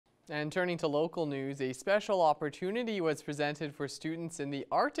And turning to local news, a special opportunity was presented for students in the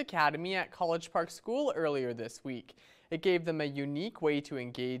Art Academy at College Park School earlier this week. It gave them a unique way to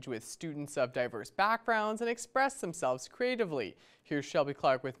engage with students of diverse backgrounds and express themselves creatively. Here's Shelby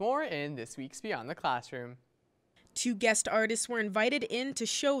Clark with more in this week's Beyond the Classroom. Two guest artists were invited in to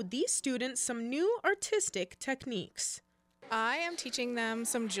show these students some new artistic techniques. I am teaching them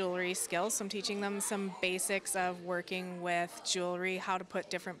some jewelry skills. So I'm teaching them some basics of working with jewelry, how to put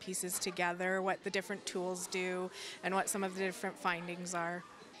different pieces together, what the different tools do, and what some of the different findings are.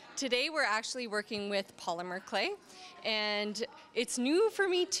 Today we're actually working with polymer clay, and it's new for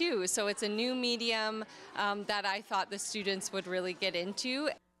me too. So it's a new medium that I thought the students would really get into.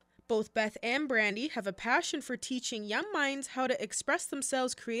 Both Beth and Brandy have a passion for teaching young minds how to express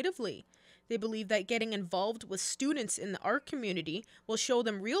themselves creatively. They believe that getting involved with students in the art community will show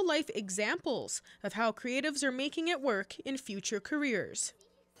them real-life examples of how creatives are making it work in future careers.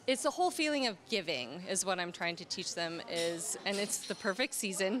 It's the whole feeling of giving is what I'm trying to teach them and it's the perfect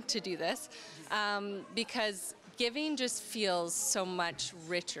season to do this because giving just feels so much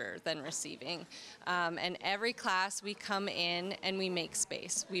richer than receiving. And every class we come in and we make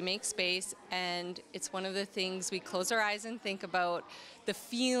space. We make space, and it's one of the things we close our eyes and think about the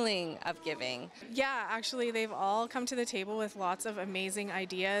feeling of giving. Yeah, actually they've all come to the table with lots of amazing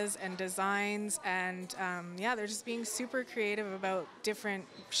ideas and designs, and yeah, they're just being super creative about different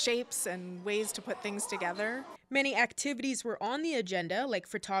shapes and ways to put things together. Many activities were on the agenda, like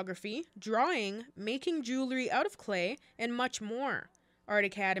photography, drawing, making jewelry out of clay, and much more. Art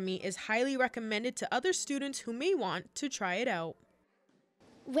Academy is highly recommended to other students who may want to try it out.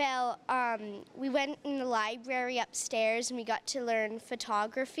 Well, we went in the library upstairs and we got to learn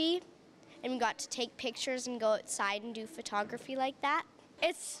photography, and we got to take pictures and go outside and do photography like that.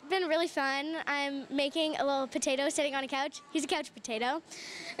 It's been really fun. I'm making a little potato sitting on a couch. He's a couch potato.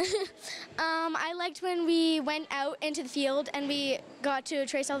 I liked when we went out into the field and we got to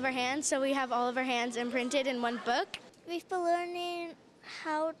trace all of our hands, so we have all of our hands imprinted in one book. We've been learning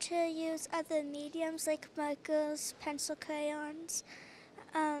how to use other mediums like markers, pencil, crayons,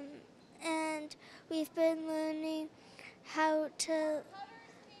 and we've been learning how to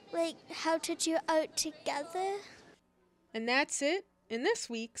do art together. And that's it in this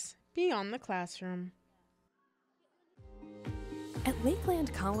week's Beyond the Classroom. At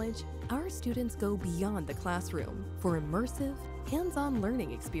Lakeland College, our students go beyond the classroom for immersive, hands-on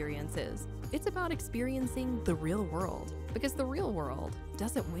learning experiences. It's about experiencing the real world, because the real world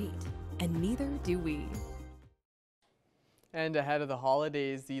doesn't wait, and neither do we. And ahead of the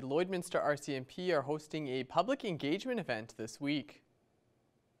holidays, the Lloydminster RCMP are hosting a public engagement event this week.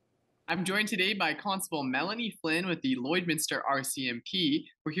 I'm joined today by Constable Melanie Flynn with the Lloydminster RCMP.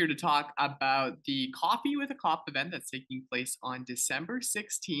 We're here to talk about the Coffee with a Cop event that's taking place on December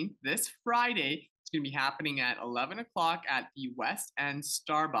 16th, this Friday. It's going to be happening at 11 o'clock at the West End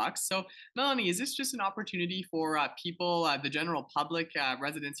Starbucks. So, Melanie, is this just an opportunity for people, the general public,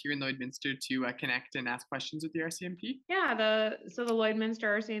 residents here in Lloydminster to connect and ask questions with the RCMP? Yeah, the Lloydminster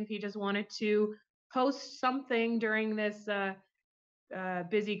RCMP just wanted to host something during this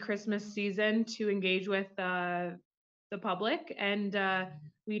busy Christmas season to engage with the public, and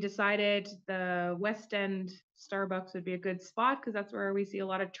we decided the West End Starbucks would be a good spot because that's where we see a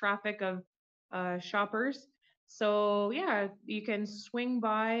lot of traffic of shoppers. So yeah, you can swing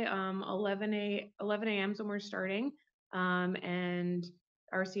by 11 a.m. when we're starting, and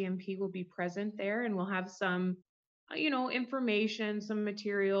RCMP will be present there, and we'll have some information, some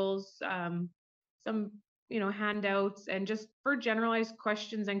materials, some handouts, and just for generalized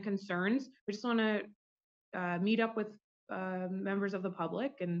questions and concerns. We just want to meet up with members of the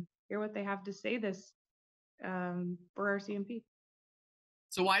public and hear what they have to say this for RCMP.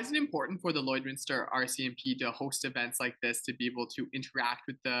 So why is it important for the Lloydminster RCMP to host events like this to be able to interact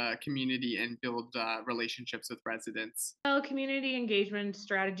with the community and build relationships with residents? Well, community engagement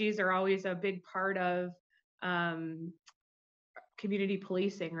strategies are always a big part of community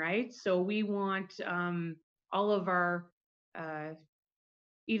policing, right? So we want all of our,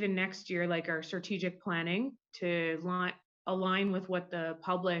 even next year, like our strategic planning to align with what the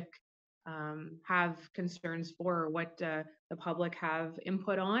public have concerns for, or what the public have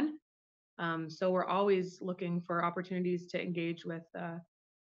input on. So we're always looking for opportunities to engage with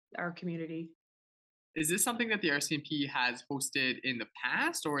our community. Is this something that the RCMP has hosted in the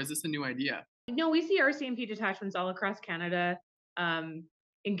past, or is this a new idea? No, we see RCMP detachments all across Canada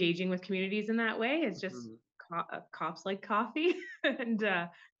engaging with communities in that way. It's just cops like coffee, and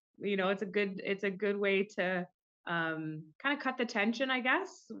it's a good way to kind of cut the tension, I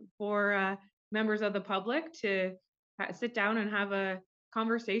guess, for members of the public to sit down and have a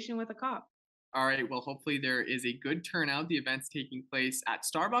conversation with a cop. All right, well, hopefully there is a good turnout. The event's taking place at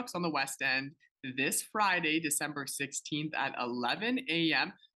Starbucks on the West End this Friday, December 16th at 11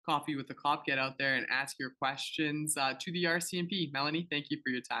 a.m. Coffee with the Cop. Get out there and ask your questions to the RCMP. Melanie, thank you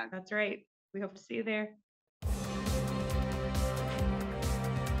for your time. That's right. We hope to see you there.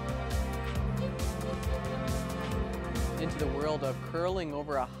 Into the world of curling,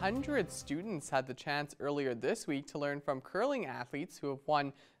 over 100 students had the chance earlier this week to learn from curling athletes who have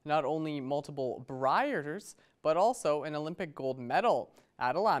won not only multiple Briars, but also an Olympic gold medal.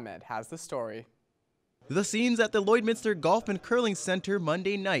 Adil Ahmed has the story. The scenes at the Lloydminster Golf and Curling Center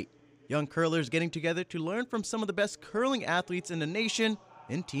Monday night. Young curlers getting together to learn from some of the best curling athletes in the nation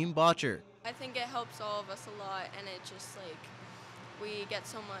in Team Botcher. I think it helps all of us a lot, and it just we get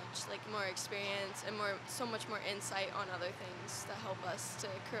so much more experience and so much more insight on other things that help us to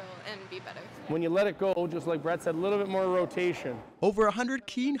curl and be better. When you let it go, just like Brett said, a little bit more rotation. Over 100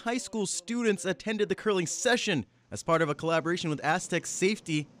 Keene High School students attended the curling session. As part of a collaboration with Aztec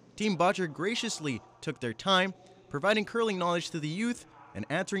Safety, Team Botcher graciously took their time, providing curling knowledge to the youth and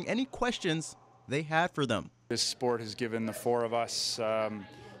answering any questions they had for them. This sport has given the four of us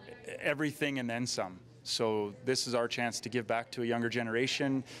everything and then some. So this is our chance to give back to a younger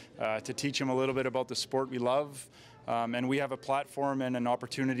generation, to teach them a little bit about the sport we love. And we have a platform and an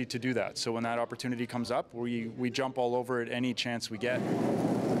opportunity to do that. So when that opportunity comes up, we jump all over it any chance we get.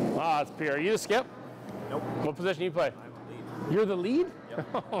 Ah, it's Pierre. Are you a skip? Nope. What position do you play? You're the lead?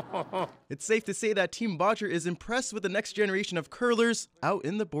 Yep. It's safe to say that Team Botcher is impressed with the next generation of curlers out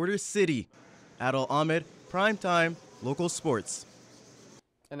in the border city. Adil Ahmed, Primetime, Local Sports.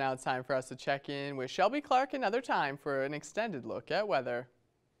 And now it's time for us to check in with Shelby Clark another time for an extended look at weather.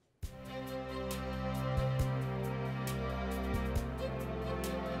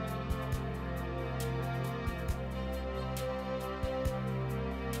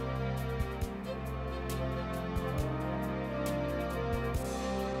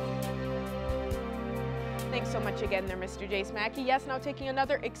 Thanks so much again there, Mr. Jace Mackey. Yes, now taking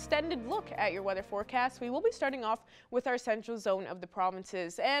another extended look at your weather forecast. We will be starting off with our central zone of the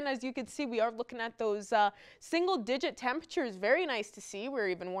provinces. And as you can see, we are looking at those single-digit temperatures. Very nice to see. We're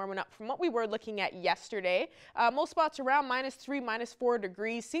even warming up from what we were looking at yesterday. Most spots around -3, -4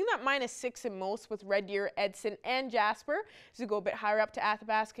 degrees. Seeing that -6 in most with Red Deer, Edson, and Jasper. As we go a bit higher up to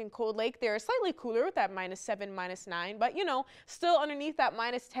Athabasca and Cold Lake, they're slightly cooler with that -7, -9. But, you know, still underneath that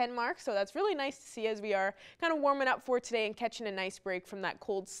 -10 mark. So that's really nice to see as we are kind of warming up for today and catching a nice break from that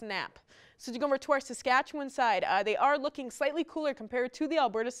cold snap. So to go over to our Saskatchewan side, they are looking slightly cooler compared to the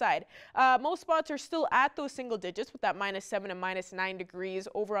Alberta side. Most spots are still at those single digits with that -7 and -9 degrees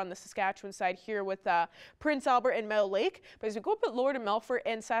over on the Saskatchewan side here with Prince Albert and Meadow Lake. But as we go a bit lower to Melfort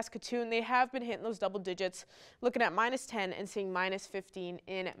and Saskatoon, they have been hitting those double digits, looking at -10 and seeing -15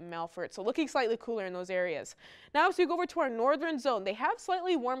 in Melfort. So looking slightly cooler in those areas. Now as we go over to our northern zone, they have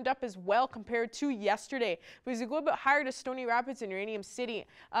slightly warmed up as well compared to yesterday. But as we go a bit higher to Stony Rapids and Uranium City,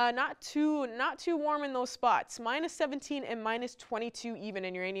 not too warm in those spots. -17 and -22 even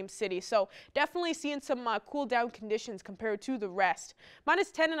in Uranium City. So definitely seeing some cool down conditions compared to the rest.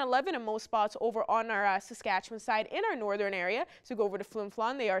 -10 and 11 in most spots over on our Saskatchewan side in our northern area. So go over to Flin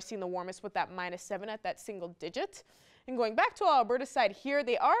Flon, they are seeing the warmest with that -7 at that single digit. And going back to our Alberta side here,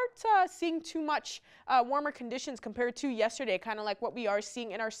 they aren't seeing too much warmer conditions compared to yesterday, kind of like what we are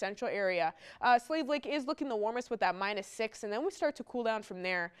seeing in our central area. Slave Lake is looking the warmest with that -6, and then we start to cool down from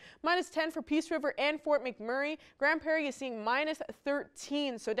there. -10 for Peace River and Fort McMurray. Grand Prairie is seeing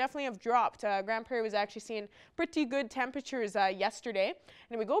 -13, so definitely have dropped. Grand Prairie was actually seeing pretty good temperatures yesterday.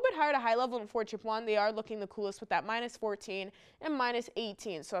 And we go a bit higher to High Level in Fort Chipewyan, they are looking the coolest with that -14 and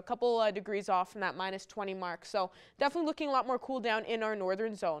 -18, so a couple degrees off from that -20 mark. So definitely looking a lot more cool down in our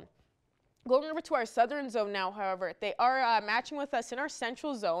northern zone. Going over to our southern zone now, however, they are matching with us in our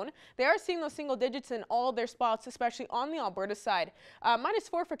central zone. They are seeing those single digits in all their spots, especially on the Alberta side.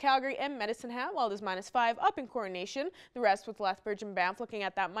 -4 for Calgary and Medicine Hat, while it is -5 up in Coronation. The rest with Lethbridge and Banff looking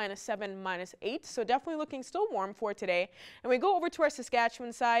at that -7, -8. So definitely looking still warm for today. And we go over to our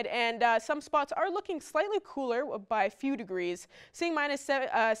Saskatchewan side, and some spots are looking slightly cooler by a few degrees. Seeing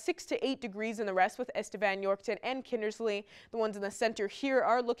 -6 to 8 degrees in the rest with Estevan, Yorkton, and Kindersley. The ones in the center here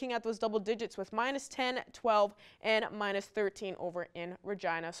are looking at those double digits with -10, 12, and -13 over in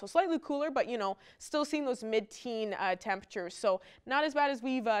Regina. So slightly cooler, but you know, still seeing those mid-teen temperatures. So not as bad as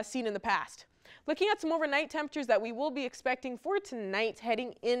we've seen in the past. Looking at some overnight temperatures that we will be expecting for tonight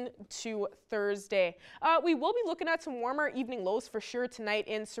heading into Thursday. We will be looking at some warmer evening lows for sure tonight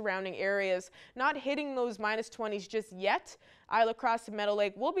in surrounding areas. Not hitting those -20s just yet. Isla Cross and Meadow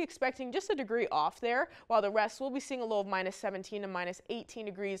Lake will be expecting just a degree off there, while the rest will be seeing a low of -17 to -18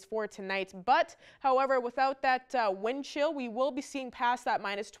 degrees for tonight. But, however, without that wind chill, we will be seeing past that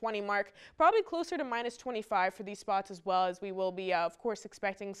 -20 mark, probably closer to -25 for these spots as well, as we will be, of course,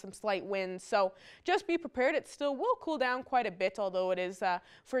 expecting some slight winds. So just be prepared. It still will cool down quite a bit, although it is,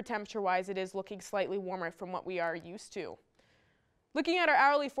 for temperature-wise, it is looking slightly warmer from what we are used to. Looking at our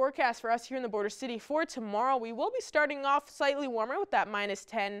hourly forecast for us here in the Border City for tomorrow, we will be starting off slightly warmer with that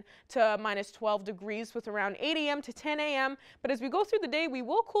 -10 to -12 degrees with around 8 a.m. to 10 a.m. But as we go through the day, we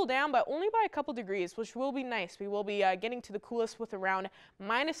will cool down, but only by a couple degrees, which will be nice. We will be getting to the coolest with around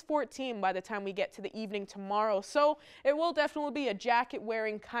 -14 by the time we get to the evening tomorrow. So it will definitely be a jacket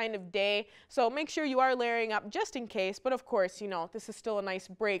wearing kind of day. So make sure you are layering up just in case. But of course, you know, this is still a nice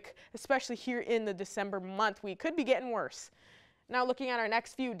break, especially here in the December month. We could be getting worse. Now looking at our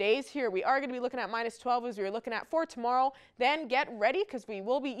next few days here, we are going to be looking at -12 as we were looking at for tomorrow. Then get ready, because we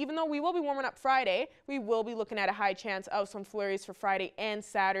will be, even though we will be warming up Friday, we will be looking at a high chance of some flurries for Friday and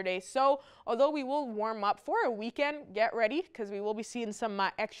Saturday. So although we will warm up for a weekend, get ready, because we will be seeing some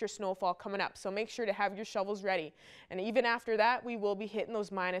extra snowfall coming up. So make sure to have your shovels ready. And even after that, we will be hitting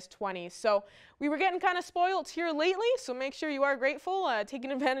those -20s. So we were getting kind of spoiled here lately, so make sure you are grateful, taking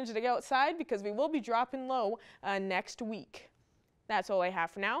advantage to get outside, because we will be dropping low next week. That's all I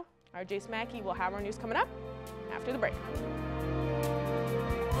have for now. Our Jace Mackey will have our news coming up after the break.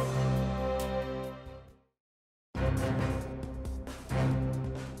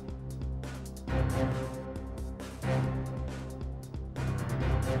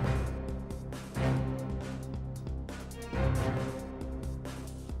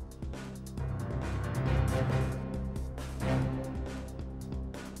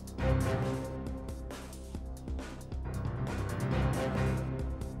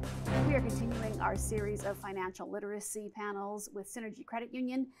 We are continuing our series of financial literacy panels with Synergy Credit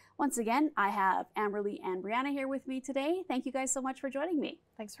Union. Once again, I have Amberly and Brianna here with me today. Thank you guys so much for joining me.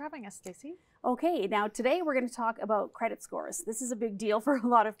 Thanks for having us, Stacey. Okay, now today we're going to talk about credit scores. This is a big deal for a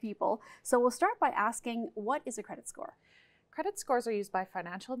lot of people. So we'll start by asking, what is a credit score? Credit scores are used by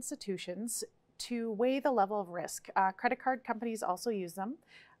financial institutions to weigh the level of risk. Credit card companies also use them,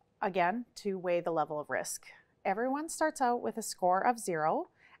 again, to weigh the level of risk. Everyone starts out with a score of 0,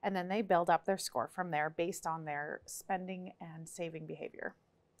 and then they build up their score from there based on their spending and saving behavior.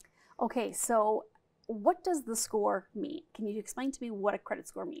 Okay, so what does the score mean? Can you explain to me what a credit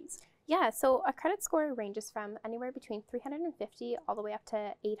score means? Yeah, so a credit score ranges from anywhere between 350 all the way up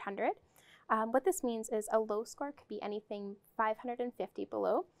to 800. What this means is a low score could be anything 550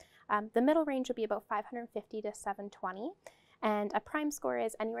 below. The middle range would be about 550 to 720. And a prime score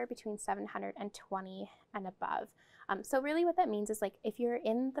is anywhere between 720 and above. So really what that means is, like, if you're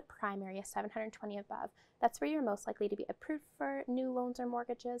in the prime area, 720 above, that's where you're most likely to be approved for new loans or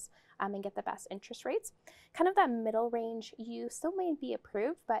mortgages and get the best interest rates. Kind of that middle range, you still may be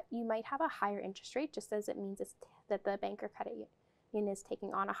approved, but you might have a higher interest rate, just as it means that the bank or credit union is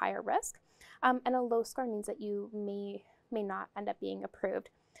taking on a higher risk. And a low score means that you may not end up being approved.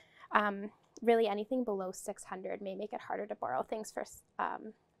 Really anything below 600 may make it harder to borrow things for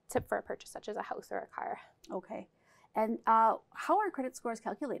a purchase, such as a house or a car. Okay. And how are credit scores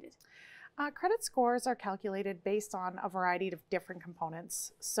calculated? Credit scores are calculated based on a variety of different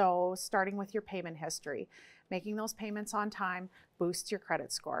components. So starting with your payment history, making those payments on time boosts your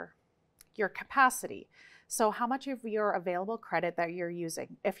credit score. Your capacity. So how much of your available credit that you're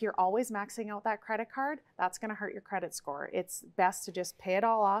using. If you're always maxing out that credit card, that's going to hurt your credit score. It's best to just pay it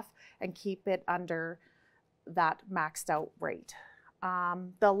all off and keep it under that maxed out rate.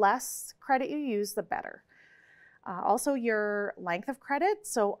 The less credit you use, the better. Also your length of credit.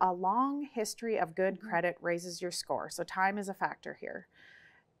 So a long history of good credit raises your score. So time is a factor here.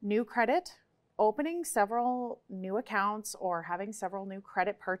 New credit. Opening several new accounts or having several new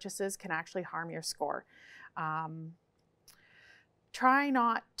credit purchases can actually harm your score. Try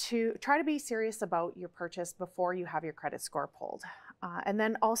to be serious about your purchase before you have your credit score pulled. And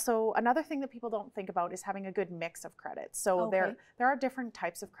then also another thing that people don't think about is having a good mix of credit. So there are different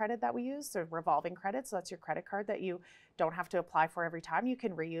types of credit that we use. So revolving credit, so that's your credit card that you don't have to apply for every time. You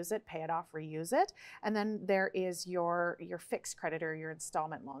can reuse it, pay it off, reuse it. And then there is your fixed credit or your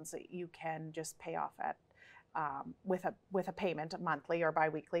installment loans that you can just pay off at with a payment monthly or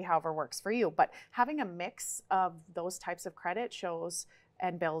biweekly, however works for you. But having a mix of those types of credit shows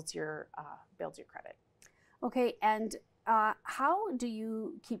and builds your credit. Okay, and how do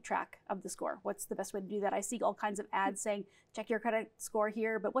you keep track of the score? What's the best way to do that? I see all kinds of ads saying, check your credit score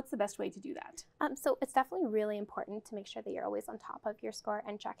here, but what's the best way to do that? So it's definitely really important to make sure that you're always on top of your score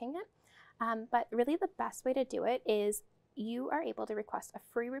and checking it. But really the best way to do it is you are able to request a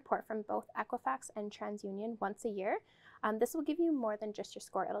free report from both Equifax and TransUnion once a year. This will give you more than just your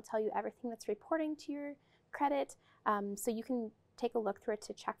score. It'll tell you everything that's reporting to your credit, so you can take a look through it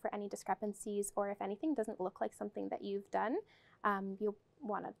to check for any discrepancies, or if anything doesn't look like something that you've done, you'll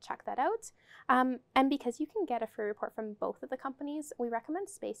want to check that out. And because you can get a free report from both of the companies, we recommend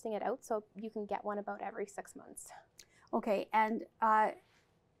spacing it out so you can get one about every 6 months. Okay, and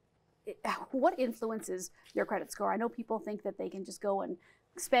what influences your credit score? I know people think that they can just go and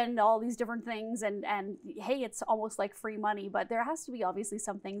spend all these different things and hey, it's almost like free money, but there has to be obviously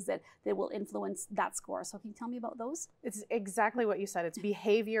some things that will influence that score. So can you tell me about those? It's exactly what you said. It's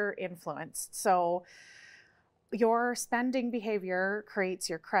behavior influence. So your spending behavior creates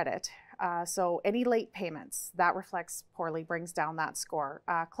your credit. So any late payments, that reflects poorly, brings down that score.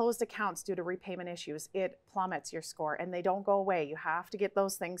 Closed accounts due to repayment issues, it plummets your score, and they don't go away. You have to get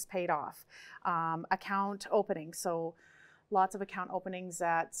those things paid off. Account openings, so lots of account openings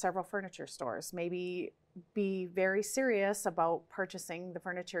at several furniture stores. Maybe be very serious about purchasing the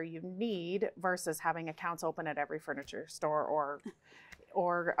furniture you need versus having accounts open at every furniture store or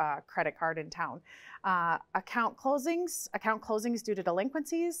credit card in town. Account closings due to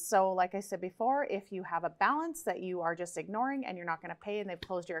delinquencies. So like I said before, if you have a balance that you are just ignoring and you're not going to pay and they've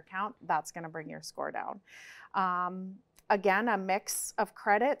closed your account, that's going to bring your score down. Again, a mix of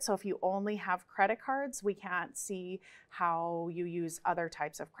credit. So if you only have credit cards, we can't see how you use other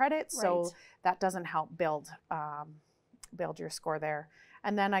types of credit. So that doesn't help build your score there.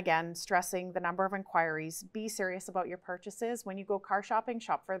 And then again, stressing the number of inquiries. Be serious about your purchases. When you go car shopping,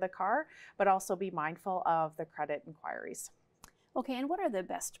 shop for the car, but also be mindful of the credit inquiries. Okay, and what are the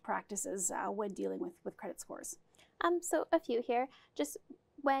best practices when dealing with credit scores? So a few here. Just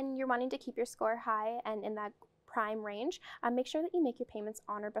when you're wanting to keep your score high and in that prime range, make sure that you make your payments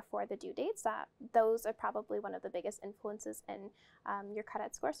on or before the due dates. Those are probably one of the biggest influences in your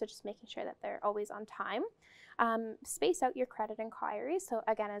credit score, so just making sure that they're always on time. Space out your credit inquiries. So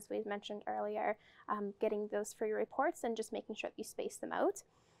again, as we mentioned earlier, getting those free reports and just making sure that you space them out.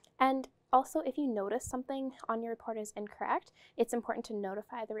 And also, if you notice something on your report is incorrect, it's important to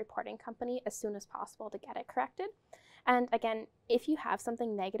notify the reporting company as soon as possible to get it corrected. And again, if you have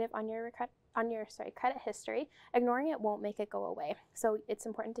something negative on your credit history, ignoring it won't make it go away. So it's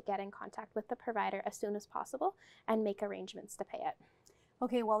important to get in contact with the provider as soon as possible and make arrangements to pay it.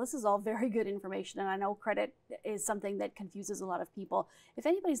 Okay, well, this is all very good information, and I know credit is something that confuses a lot of people. If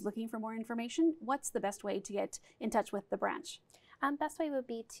anybody's looking for more information, what's the best way to get in touch with the branch? Best way would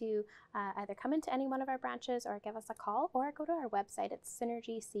be to either come into any one of our branches or give us a call, or go to our website at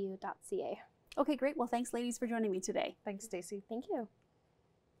synergycu.ca. Okay, great. Well, thanks, ladies, for joining me today. Thanks, Stacey. Thank you.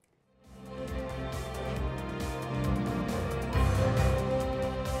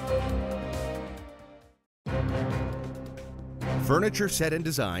 Furniture set and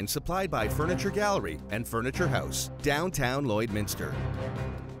design supplied by Furniture Gallery and Furniture House, downtown Lloydminster.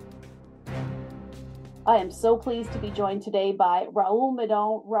 I am so pleased to be joined today by Raul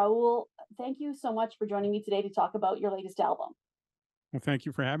Medon. Raul, thank you so much for joining me today to talk about your latest album. Well, thank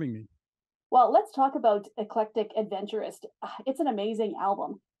you for having me. Well, let's talk about Eclectic Adventurist. It's an amazing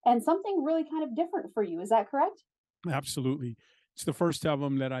album and something really kind of different for you. Is that correct? Absolutely. It's the first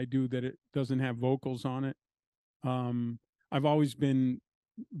album that I do that it doesn't have vocals on it. I've always been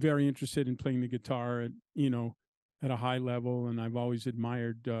very interested in playing the guitar at a high level, and I've always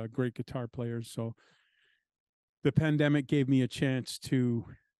admired great guitar players. So the pandemic gave me a chance to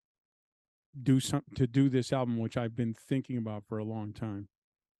do this album, which I've been thinking about for a long time.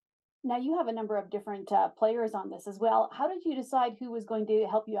 Now, you have a number of different players on this as well. How did you decide who was going to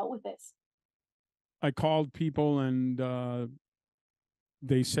help you out with this? I called people and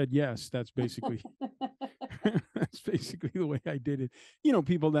they said yes. That's basically that's basically the way I did it.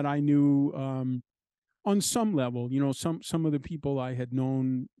 People that I knew on some level. Some of the people I had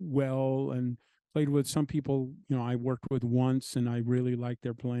known well and played with. Some people, I worked with once and I really liked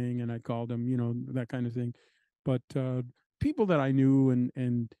their playing, and I called them, that kind of thing. But people that I knew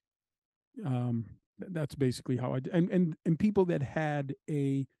and that's basically how I did. And people that had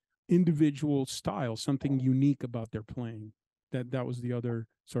a individual style, something unique about their playing. That was the other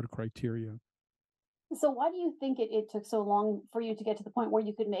sort of criteria. So why do you think it took so long for you to get to the point where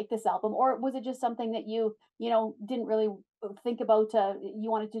you could make this album? Or was it just something that you didn't really think about, you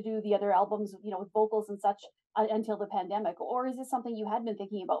wanted to do the other albums, with vocals and such until the pandemic? Or is this something you had been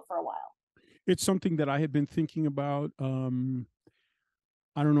thinking about for a while? It's something that I had been thinking about.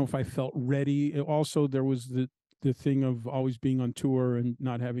 I don't know if I felt ready. Also, there was the thing of always being on tour and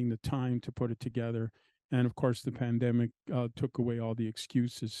not having the time to put it together. And of course, the pandemic took away all the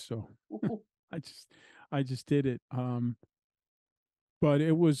excuses. So I just did it. But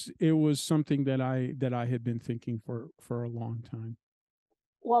it was something that I had been thinking for a long time.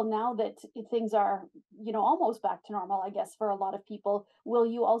 Well, now that things are, almost back to normal, I guess, for a lot of people, will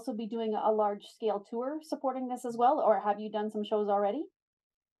you also be doing a large scale tour supporting this as well, or have you done some shows already?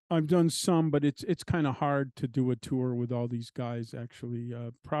 I've done some, but it's kind of hard to do a tour with all these guys. Actually,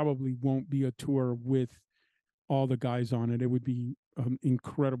 probably won't be a tour with all the guys on it. It would be an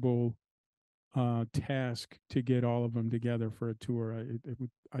incredible task to get all of them together for a tour.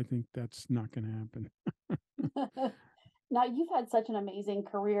 I think that's not going to happen. Now, you've had such an amazing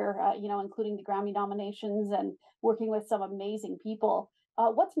career, including the Grammy nominations and working with some amazing people.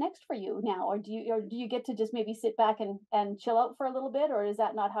 What's next for you now, or do you get to just maybe sit back and chill out for a little bit, or is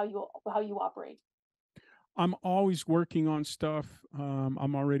that not how you operate? I'm always working on stuff.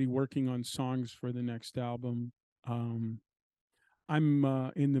 I'm already working on songs for the next album. I'm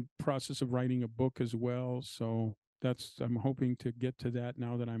in the process of writing a book as well, so I'm hoping to get to that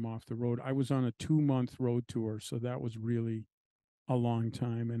now that I'm off the road. I was on a 2-month road tour, so that was really a long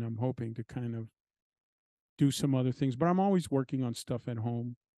time, and I'm hoping to kind of do some other things. But I'm always working on stuff at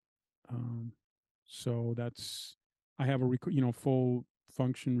home. So I have a full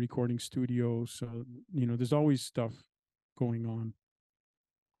function recording studio, so there's always stuff going on.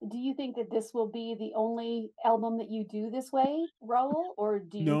 Do you think that this will be the only album that you do this way, Raul, or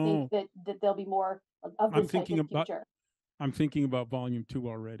do you think No, that there'll be more of I'm this type thinking in about future? I'm thinking about volume 2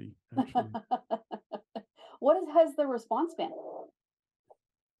 already, actually. Has the response been?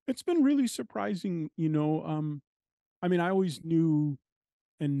 It's been really surprising, I mean, I always knew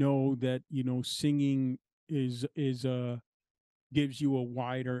and know that, singing is gives you a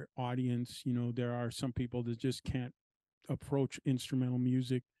wider audience. There are some people that just can't approach instrumental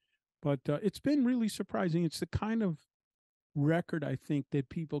music, but it's been really surprising. It's the kind of record I think that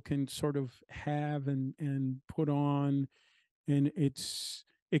people can sort of have and put on, and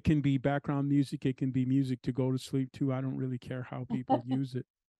it can be background music, it can be music to go to sleep to. I don't really care how people use it.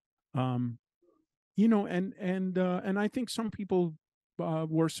 Um, and I think some people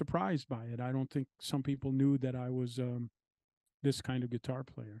were surprised by it. I don't think some people knew that I was this kind of guitar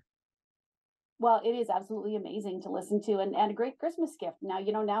player. Well, it is absolutely amazing to listen to, and a great Christmas gift. Now,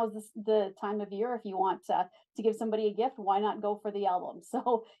 now is the time of year if you want to give somebody a gift, why not go for the album?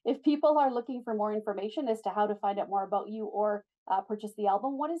 So, if people are looking for more information as to how to find out more about you or purchase the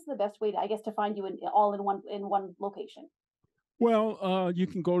album, what is the best way to, I guess, to find you in one location? Well, you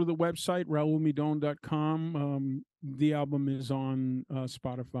can go to the website, raulmidon.com. The album is on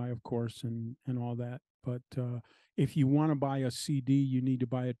Spotify, of course, and all that. But if you want to buy a CD, you need to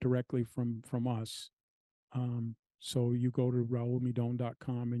buy it directly from us. So you go to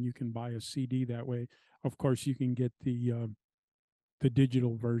raulmidon.com and you can buy a CD that way. Of course, you can get the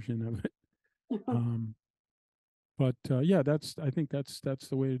digital version of it. But yeah, I think that's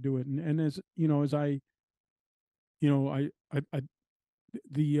the way to do it. And as as I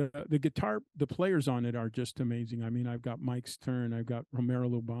the guitar, the players on it are just amazing. I mean, I've got Mike Stern, I've got Romero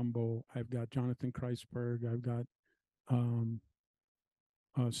Lubambo, I've got Jonathan Kreisberg, I've got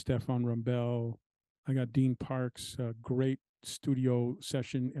Stefan Rumbel, I got Dean Parks, a great studio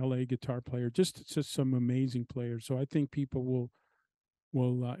session LA guitar player. Just some amazing players. So I think people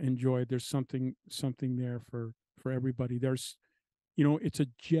will enjoy it. There's something there for everybody. There's it's a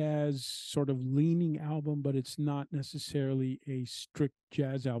jazz sort of leaning album, but it's not necessarily a strict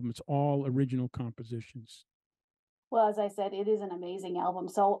jazz album. It's all original compositions. Well, as I said, it is an amazing album.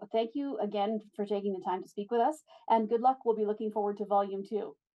 So, thank you again for taking the time to speak with us, and good luck. We'll be looking forward to volume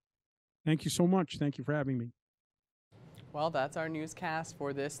 2. Thank you so much. Thank you for having me. Well, that's our newscast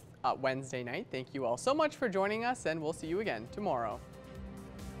for this Wednesday night. Thank you all so much for joining us, and we'll see you again tomorrow.